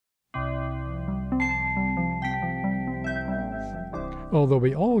Although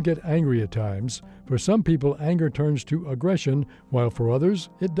we all get angry at times, for some people anger turns to aggression, while for others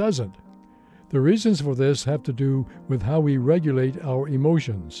it doesn't. The reasons for this have to do with how we regulate our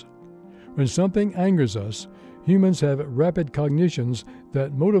emotions. When something angers us, humans have rapid cognitions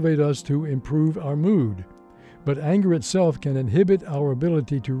that motivate us to improve our mood. But anger itself can inhibit our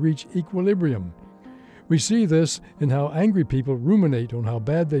ability to reach equilibrium. We see this in how angry people ruminate on how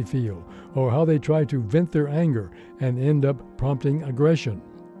bad they feel, or how they try to vent their anger and end up prompting aggression.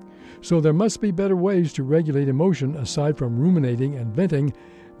 So there must be better ways to regulate emotion aside from ruminating and venting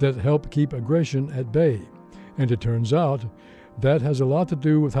that help keep aggression at bay. And it turns out that has a lot to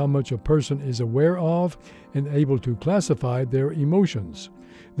do with how much a person is aware of and able to classify their emotions.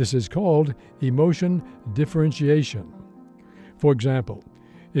 This is called emotion differentiation. For example,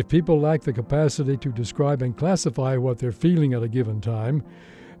 if people lack the capacity to describe and classify what they're feeling at a given time,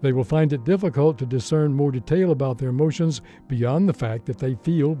 they will find it difficult to discern more detail about their emotions beyond the fact that they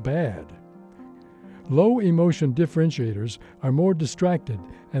feel bad. Low emotion differentiators are more distracted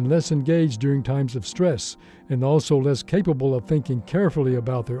and less engaged during times of stress, and also less capable of thinking carefully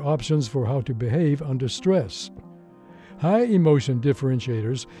about their options for how to behave under stress. High emotion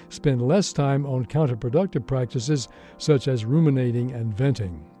differentiators spend less time on counterproductive practices such as ruminating and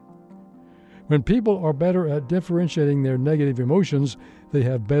venting. When people are better at differentiating their negative emotions, they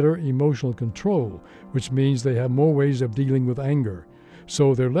have better emotional control, which means they have more ways of dealing with anger,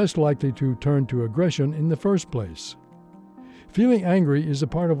 so they're less likely to turn to aggression in the first place. Feeling angry is a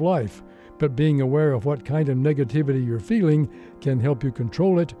part of life, but being aware of what kind of negativity you're feeling can help you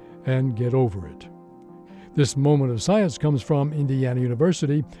control it and get over it. This Moment of Science comes from Indiana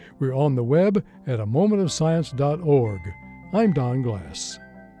University. We're on the web at amomentofscience.org. I'm Don Glass.